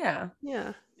relatable. Yeah.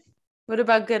 Yeah. What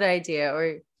about good idea?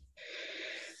 Or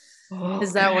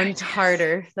is that one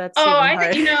harder? That's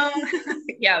I think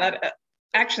yeah, that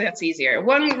actually, that's easier.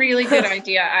 One really good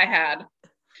idea I had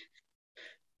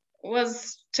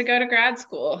was to go to grad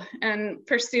school and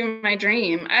pursue my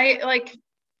dream. I like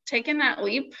taking that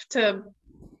leap to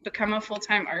become a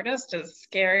full-time artist is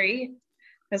scary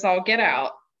as all get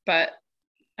out, but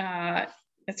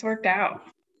it's worked out.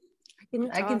 I can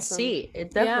awesome. see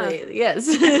it definitely. Yes.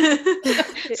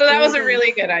 So that was a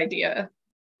really good idea,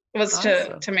 was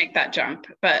Awesome. to make that jump,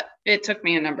 but it took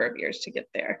me a number of years to get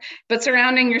there. But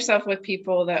surrounding yourself with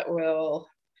people that will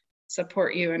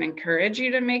support you and encourage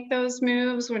you to make those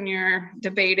moves when you're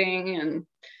debating, and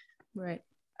Right.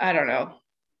 I don't know.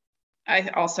 I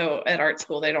also, at art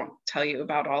school, they don't tell you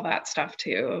about all that stuff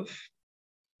too.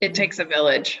 It takes a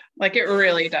village. Like it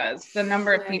really does. The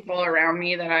number of people around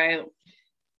me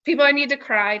people I need to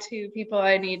cry to, people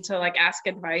I need to like ask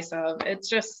advice of. It's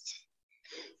just,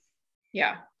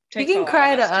 yeah. You can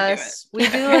cry to us. We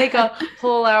do like a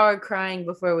whole hour crying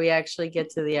before we actually get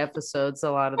to the episodes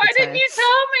a lot of the time. Why didn't you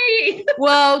tell me?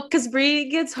 Well, because Bree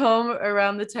gets home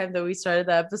around the time that we started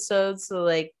the episode. So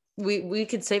like we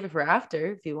could save it for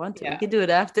after if you want to. Yeah. We could do it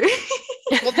after.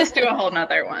 We'll just do a whole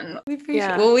nother one. We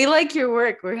appreciate Well, we like your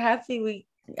work. We're happy we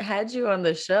had you on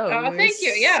the show. Oh, thank you.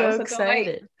 Yeah, so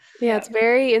excited. Yeah, it's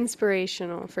very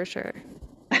inspirational for sure.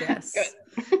 Yes.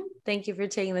 Thank you for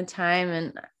taking the time.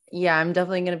 And yeah, I'm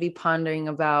definitely going to be pondering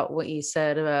about what you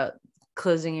said about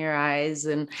closing your eyes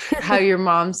and how your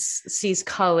mom sees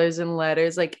colors and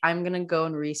letters. Like I'm going to go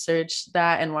and research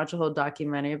that and watch a whole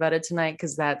documentary about it tonight,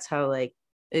 because that's how like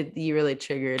you really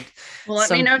triggered. Well, let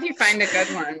me know if you find a good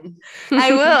one.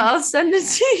 I will. I'll send it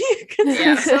to you because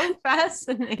it's so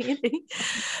fascinating.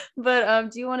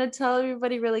 But do you want to tell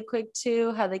everybody really quick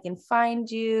too how they can find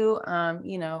you?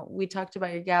 You know, we talked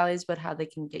about your galleries, but how they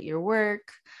can get your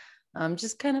work.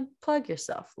 Just kind of plug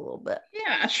yourself a little bit.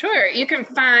 Yeah, sure. You can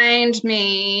find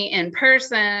me in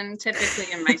person,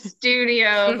 typically in my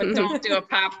studio, but don't do a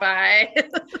pop-by.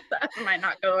 That might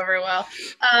not go over well.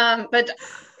 But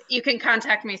you can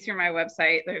contact me through my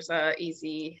website. There's a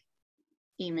easy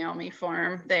email me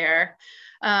form there.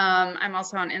 I'm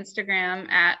also on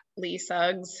Instagram at Leigh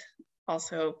Suggs,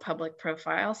 also public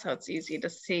profile, so it's easy to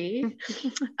see.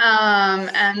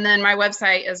 And then my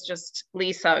website is just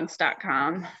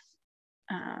leightsuggs.com.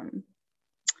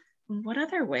 What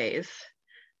other ways?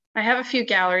 I have a few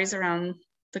galleries around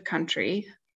the country.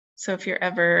 So if you're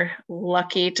ever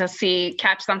lucky to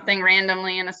catch something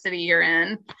randomly in a city you're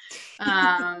in,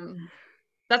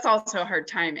 that's also hard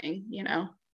timing, you know,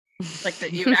 like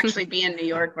that you actually be in New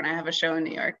York when I have a show in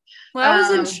New York. Well, I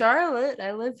was in Charlotte.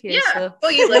 I live here. Yeah. So.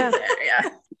 Well, you live there.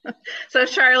 Yeah. So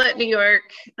Charlotte, New York,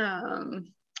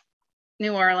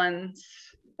 New Orleans,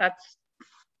 that's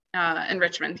and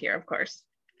Richmond here, of course,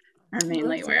 are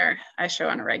mainly where I show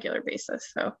on a regular basis.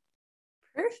 So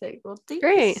perfect. Well, thank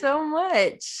you so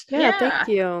much. Yeah, thank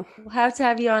you. We'll have to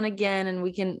have you on again, and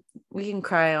we can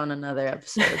cry on another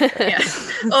episode.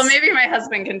 Yes. Well, maybe my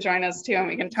husband can join us too, and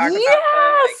we can talk about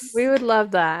we would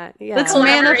love that. Yeah. Let's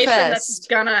manifest. That's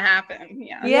gonna happen.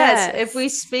 Yeah. Yes. If we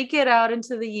speak it out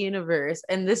into the universe,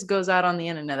 and this goes out on the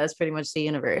internet, that's pretty much the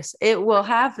universe. It will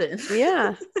happen.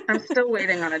 Yeah. I'm still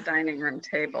waiting on a dining room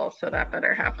table, so that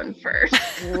better happen first.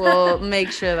 We'll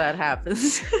make sure that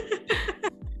happens.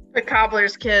 The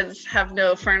cobbler's kids have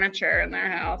no furniture in their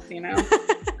house, you know.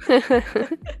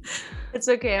 It's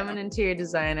okay. I'm an interior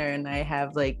designer, and I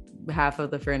have like half of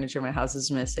the furniture my house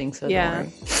is missing. So yeah,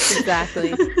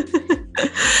 exactly.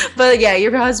 But yeah,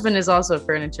 your husband is also a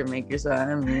furniture maker, so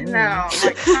I mean, no,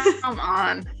 like come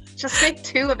on. Just make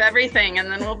 2 of everything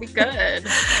and then we'll be good.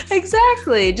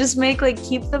 Exactly. Just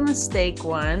keep the mistake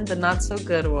one, the not so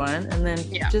good one, and then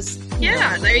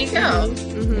there you go.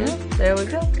 Mm-hmm. Yeah, there we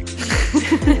go.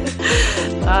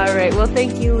 All right. Well,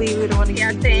 thank you, Leigh. We don't want to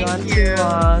keep you on too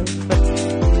long.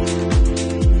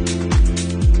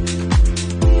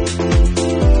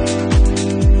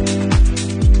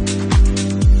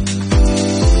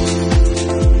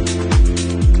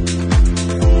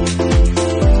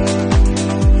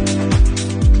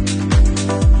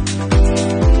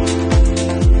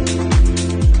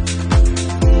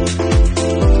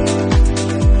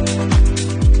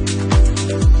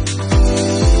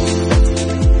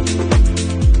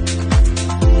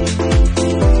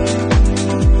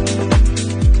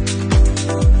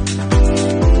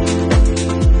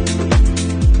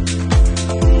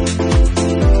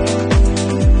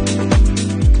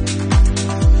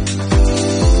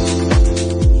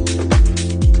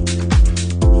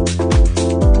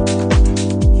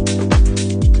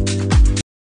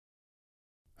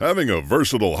 Having a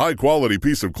versatile, high-quality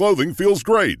piece of clothing feels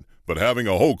great, but having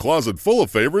a whole closet full of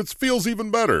favorites feels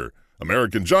even better.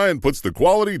 American Giant puts the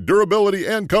quality, durability,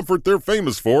 and comfort they're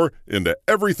famous for into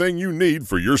everything you need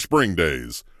for your spring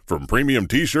days. From premium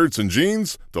t-shirts and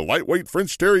jeans to lightweight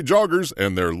French terry joggers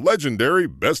and their legendary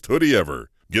best hoodie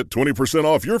ever. Get 20%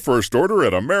 off your first order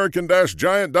at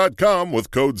American-Giant.com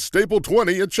with code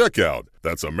STAPLE20 at checkout.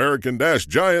 That's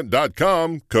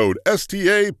American-Giant.com, code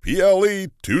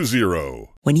STAPLE20.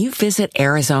 When you visit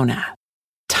Arizona,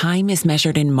 time is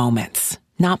measured in moments,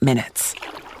 not minutes.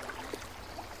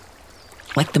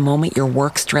 Like the moment your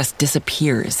work stress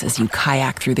disappears as you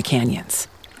kayak through the canyons.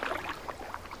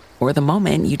 Or the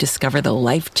moment you discover the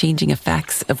life-changing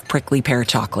effects of prickly pear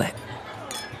chocolate.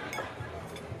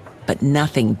 But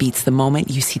nothing beats the moment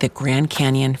you see the Grand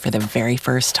Canyon for the very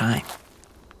first time.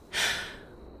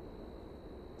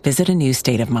 Visit a new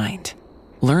state of mind.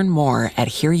 Learn more at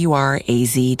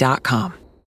hereyouareaz.com.